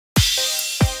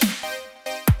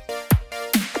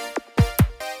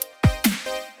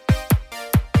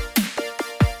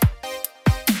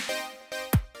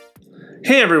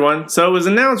Hey everyone, so it was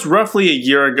announced roughly a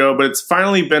year ago, but it's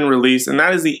finally been released, and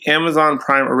that is the Amazon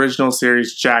Prime original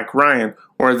series Jack Ryan,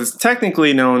 or as it's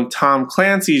technically known, Tom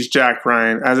Clancy's Jack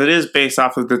Ryan, as it is based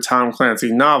off of the Tom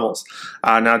Clancy novels.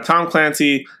 Now, Tom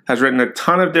Clancy has written a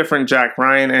ton of different Jack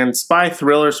Ryan and spy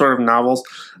thriller sort of novels.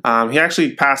 He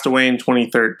actually passed away in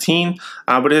 2013,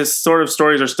 but his sort of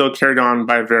stories are still carried on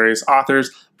by various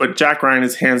authors. But Jack Ryan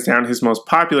is hands down his most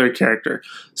popular character.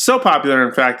 So popular,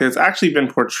 in fact, that it's actually been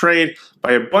portrayed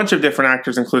by a bunch of different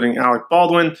actors, including Alec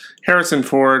Baldwin, Harrison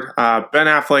Ford, Ben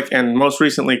Affleck, and most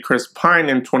recently Chris Pine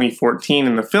in 2014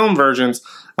 in the film versions.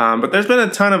 But there's been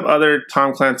a ton of other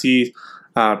Tom Clancy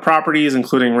properties,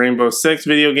 including Rainbow Six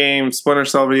video games, Splinter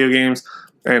Cell video games,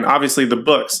 and obviously the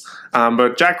books.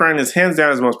 But Jack Ryan is hands down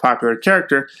his most popular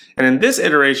character, and in this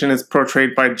iteration is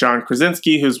portrayed by John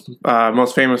Krasinski, who's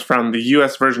most famous from the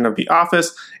US version of The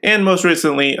Office, and most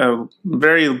recently a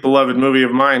very beloved movie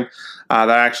of mine that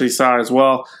I actually saw as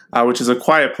well, which is A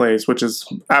Quiet Place, which is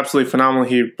absolutely phenomenal.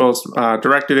 He both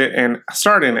directed it and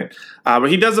starred in it. But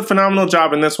he does a phenomenal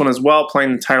job in this one as well,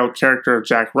 playing the title character of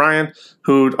Jack Ryan,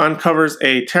 who uncovers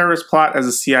a terrorist plot as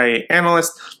a CIA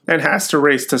analyst and has to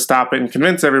race to stop it and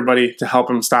convince everybody to help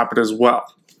him stop it as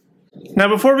well. Now,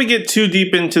 before we get too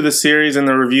deep into the series and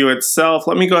the review itself,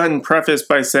 let me go ahead and preface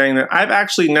by saying that I've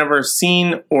actually never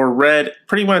seen or read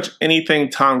pretty much anything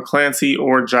Tom Clancy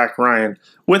or Jack Ryan,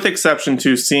 with exception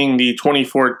to seeing the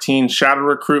 2014 Shadow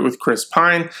Recruit with Chris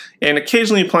Pine and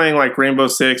occasionally playing like Rainbow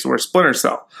Six or Splinter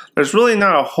Cell. There's really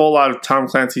not a whole lot of Tom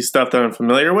Clancy stuff that I'm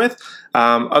familiar with,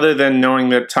 other than knowing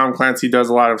that Tom Clancy does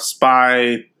a lot of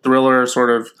spy, thriller, sort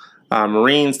of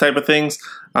Marines type of things.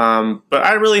 But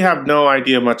I really have no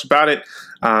idea much about it.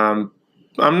 I'm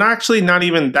actually not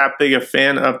even that big a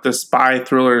fan of the spy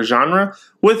thriller genre,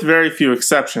 with very few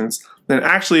exceptions. And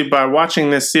actually, by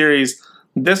watching this series,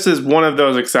 this is one of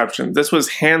those exceptions. This was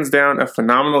hands down a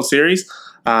phenomenal series.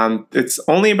 It's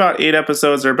only about 8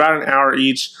 episodes. They're about an hour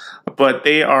each, but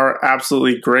they are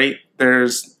absolutely great.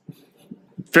 There's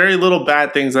very little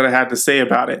bad things that I had to say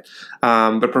about it.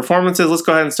 The performances, let's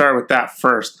go ahead and start with that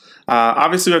first.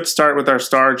 Obviously, we have to start with our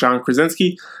star, John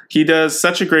Krasinski. He does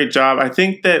such a great job. I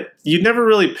think that you'd never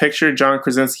really picture John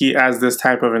Krasinski as this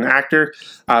type of an actor,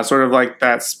 sort of like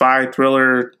that spy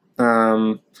thriller,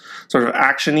 sort of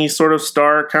action-y sort of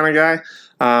star kind of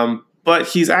guy. But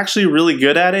he's actually really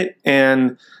good at it,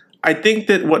 and I think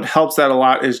that what helps that a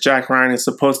lot is Jack Ryan is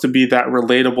supposed to be that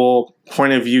relatable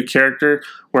point of view character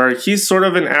where he's sort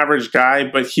of an average guy,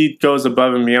 but he goes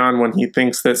above and beyond when he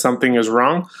thinks that something is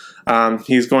wrong.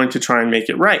 He's going to try and make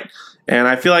it right. And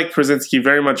I feel like Krasinski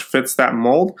very much fits that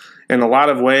mold in a lot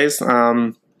of ways.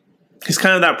 He's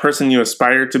kind of that person you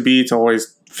aspire to be, to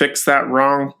always fix that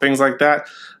wrong, things like that.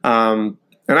 And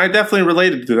I definitely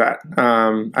related to that.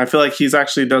 I feel like he's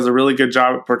actually does a really good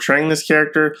job at portraying this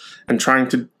character and trying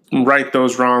to right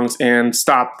those wrongs and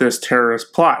stop this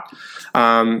terrorist plot.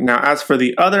 Now, as for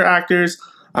the other actors,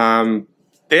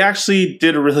 they actually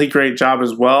did a really great job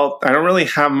as well. I don't really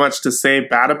have much to say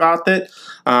bad about it.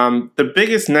 The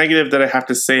biggest negative that I have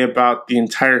to say about the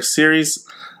entire series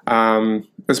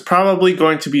is probably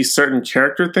going to be certain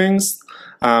character things,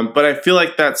 but I feel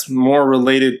like that's more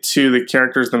related to the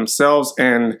characters themselves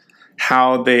and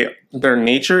how their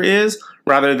nature is,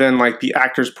 rather than like the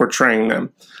actors portraying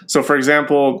them. So for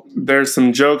example, there's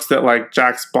some jokes that like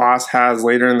Jack's boss has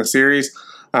later in the series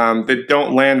that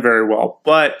don't land very well,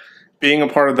 but being a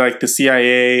part of like the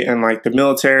CIA and like the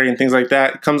military and things like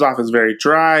that, it comes off as very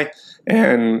dry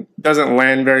and doesn't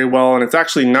land very well. And it's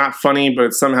actually not funny, but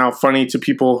it's somehow funny to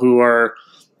people who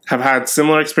have had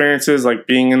similar experiences, like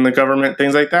being in the government,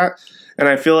 things like that. And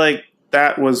I feel like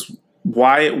that was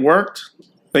why it worked,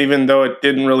 even though it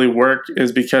didn't really work,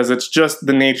 is because it's just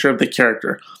the nature of the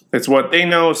character. It's what they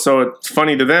know, so it's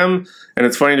funny to them, and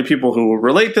it's funny to people who will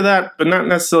relate to that, but not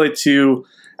necessarily to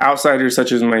outsiders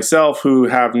such as myself who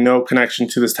have no connection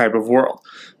to this type of world.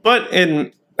 But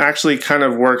it actually kind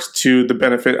of works to the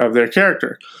benefit of their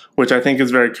character, which I think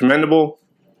is very commendable.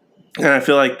 And I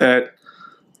feel like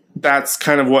that's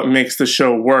kind of what makes the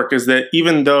show work, is that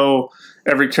even though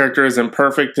every character isn't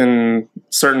perfect in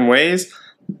certain ways,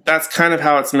 that's kind of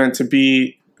how it's meant to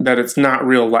be, that it's not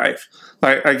real life.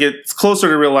 Like, I get closer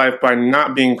to real life by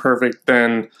not being perfect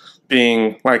than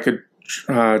being like a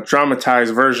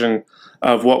dramatized version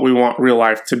of what we want real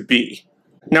life to be.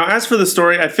 Now, as for the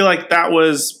story, I feel like that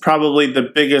was probably the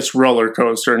biggest roller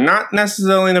coaster. Not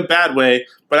necessarily in a bad way,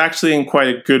 but actually in quite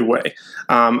a good way.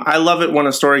 I love it when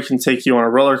a story can take you on a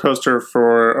roller coaster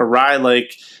for a ride.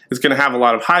 Like, it's going to have a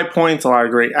lot of high points, a lot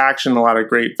of great action, a lot of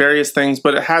great various things,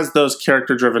 but it has those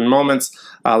character-driven moments,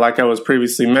 like I was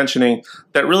previously mentioning,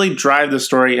 that really drive the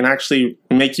story and actually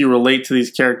make you relate to these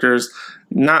characters,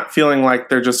 not feeling like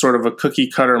they're just sort of a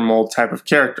cookie-cutter mold type of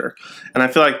character. And I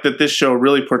feel like that this show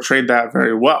really portrayed that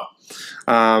very well.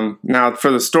 Now,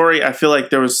 for the story, I feel like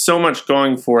there was so much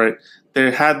going for it. They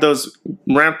had those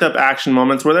ramped up action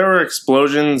moments where there were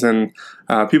explosions and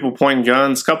people pointing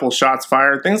guns, couple shots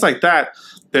fired, things like that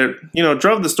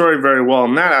drove the story very well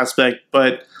in that aspect.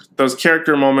 But those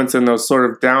character moments and those sort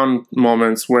of down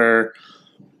moments where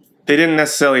they didn't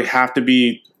necessarily have to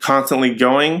be constantly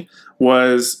going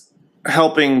was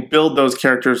helping build those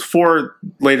characters for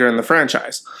later in the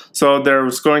franchise. So there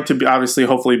was going to be, obviously,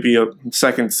 hopefully be a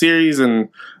second series and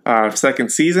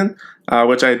second season,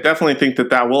 which I definitely think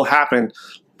that will happen.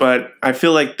 But I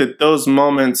feel like that those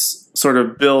moments sort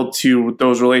of build to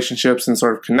those relationships and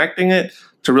sort of connecting it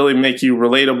to really make you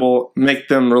relatable, make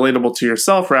them relatable to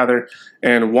yourself rather,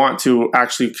 and want to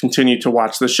actually continue to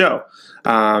watch the show.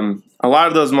 A lot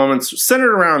of those moments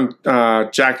centered around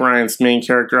Jack Ryan's main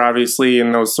character, obviously,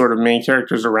 and those sort of main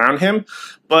characters around him.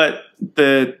 But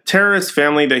the terrorist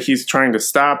family that he's trying to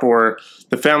stop, or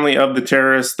the family of the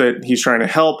terrorists that he's trying to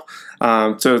help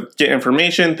to get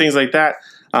information, things like that,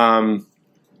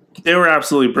 they were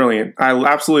absolutely brilliant. I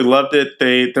absolutely loved it.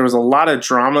 There was a lot of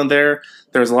drama there.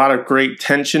 There's a lot of great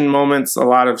tension moments, a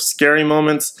lot of scary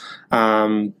moments.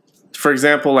 For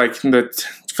example, like the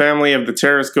family of the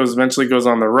terrorist eventually goes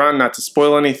on the run, not to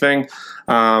spoil anything,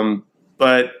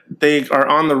 but they are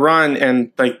on the run,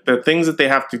 and like the things that they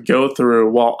have to go through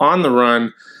while on the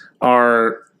run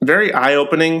are very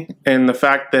eye-opening. And the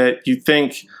fact that you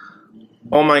think,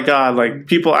 oh my God, like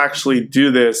people actually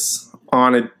do this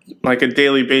on a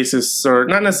daily basis, or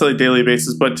not necessarily daily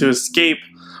basis, but to escape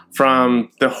from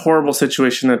the horrible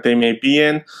situation that they may be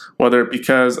in, whether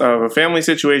because of a family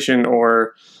situation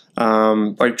or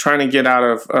like trying to get out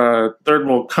of a third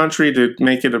world country to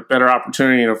make it a better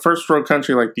opportunity in a first world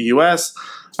country like the US,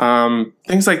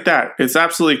 things like that. It's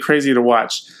absolutely crazy to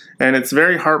watch, and it's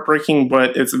very heartbreaking,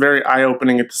 but it's very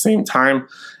eye-opening at the same time.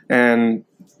 And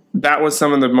that was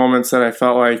some of the moments that I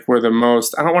felt like were the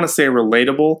most, I don't want to say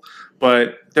relatable,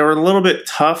 but they were a little bit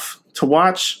tough to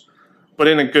watch, but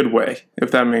in a good way,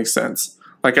 if that makes sense.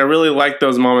 Like, I really liked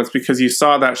those moments because you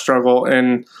saw that struggle,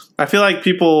 and I feel like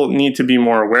people need to be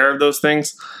more aware of those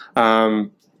things.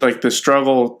 Like the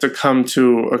struggle to come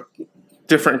to a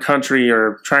different country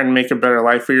or try and make a better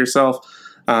life for yourself.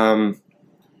 I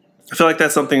feel like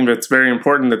that's something that's very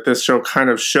important that this show kind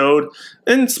of showed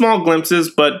in small glimpses,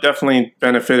 but definitely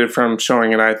benefited from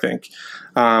showing it, I think.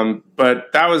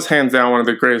 But that was hands down one of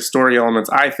the greatest story elements,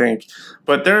 I think.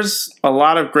 But there's a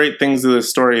lot of great things to this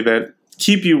story that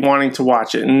keep you wanting to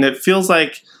watch it. And it feels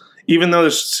like, even though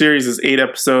the series is 8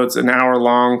 episodes, an hour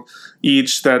long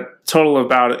each, that total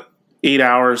about 8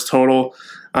 hours total,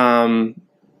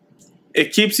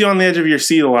 it keeps you on the edge of your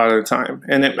seat a lot of the time,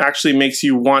 and it actually makes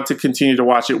you want to continue to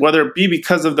watch it, whether it be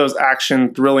because of those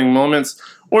action thrilling moments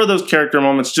or those character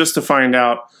moments, just to find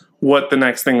out what the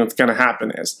next thing that's going to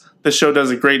happen is. The show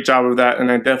does a great job of that,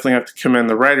 and I definitely have to commend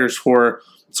the writers for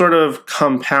sort of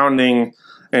compounding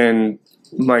and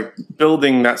like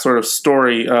building that sort of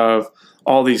story of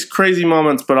all these crazy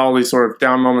moments, but all these sort of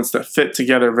down moments that fit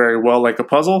together very well like a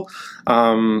puzzle,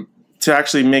 to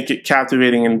actually make it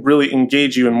captivating and really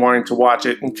engage you in wanting to watch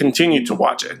it and continue to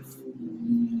watch it.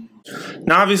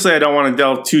 Now, obviously, I don't want to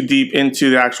delve too deep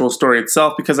into the actual story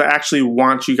itself because I actually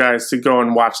want you guys to go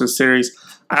and watch this series.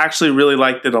 I actually really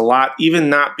liked it a lot, even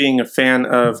not being a fan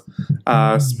of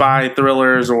spy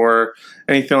thrillers or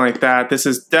anything like that. This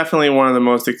is definitely one of the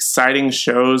most exciting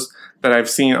shows that I've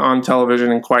seen on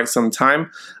television in quite some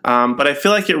time. But I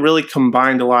feel like it really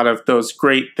combined a lot of those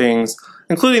great things,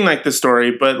 including like the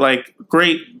story, but like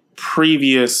great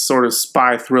previous sort of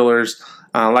spy thrillers,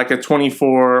 like a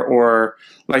 24 or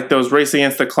like those race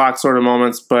against the clock sort of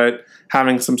moments, but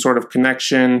having some sort of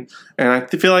connection. And I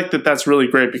feel like that's really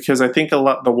great because I think a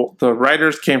lot the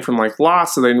writers came from like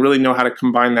Lost, so they really know how to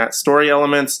combine that story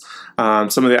elements.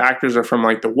 Some of the actors are from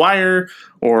like The Wire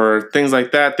or things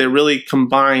like that. They really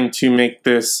combine to make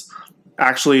this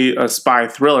actually a spy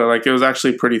thriller. Like, it was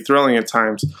actually pretty thrilling at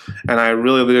times, and I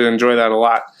really did enjoy that a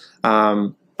lot.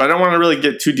 But I don't want to really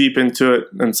get too deep into it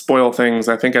and spoil things.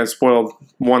 I think I spoiled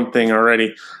one thing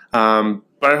already.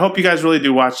 But I hope you guys really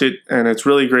do watch it, and it's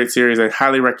really a great series. I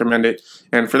highly recommend it.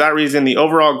 And for that reason, the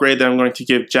overall grade that I'm going to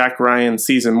give Jack Ryan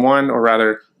Season 1, or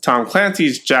rather Tom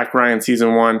Clancy's Jack Ryan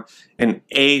Season 1 an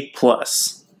A+.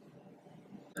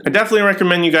 I definitely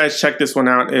recommend you guys check this one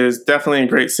out. It is definitely a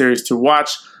great series to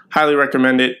watch. Highly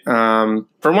recommend it.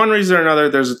 For one reason or another,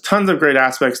 there's tons of great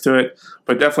aspects to it,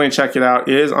 but definitely check it out.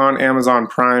 It is on Amazon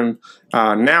Prime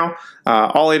now.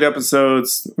 All 8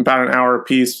 episodes, about an hour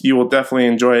apiece. You will definitely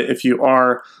enjoy it if you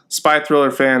are a spy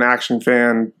thriller fan, action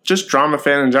fan, just drama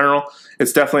fan in general.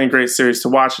 It's definitely a great series to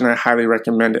watch, and I highly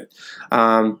recommend it.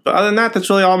 But other than that, that's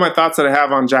really all my thoughts that I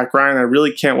have on Jack Ryan. I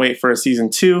really can't wait for a Season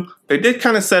 2. They did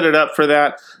kind of set it up for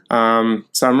that,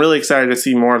 so I'm really excited to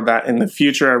see more of that in the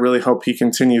future. I really hope he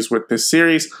continues with this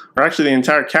series, or actually the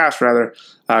entire cast, rather,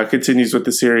 continues with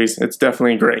the series. It's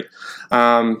definitely great.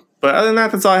 But other than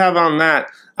that, that's all I have on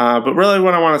that. But really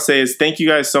what I want to say is thank you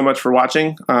guys so much for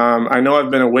watching. I know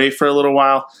I've been away for a little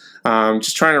while.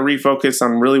 Just trying to refocus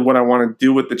on really what I want to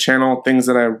do with the channel, things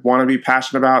that I want to be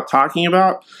passionate about talking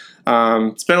about.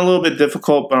 It's been a little bit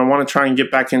difficult, but I want to try and get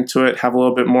back into it, have a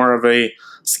little bit more of a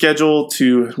schedule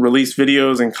to release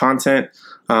videos and content.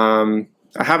 I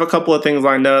have a couple of things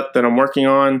lined up that I'm working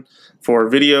on for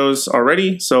videos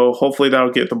already, so hopefully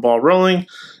that'll get the ball rolling,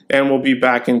 and we'll be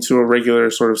back into a regular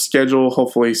sort of schedule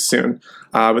hopefully soon.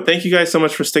 But thank you guys so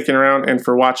much for sticking around and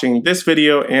for watching this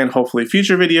video and hopefully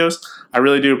future videos. I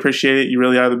really do appreciate it. You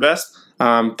really are the best.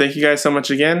 Thank you guys so much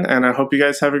again, and I hope you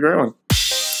guys have a great one.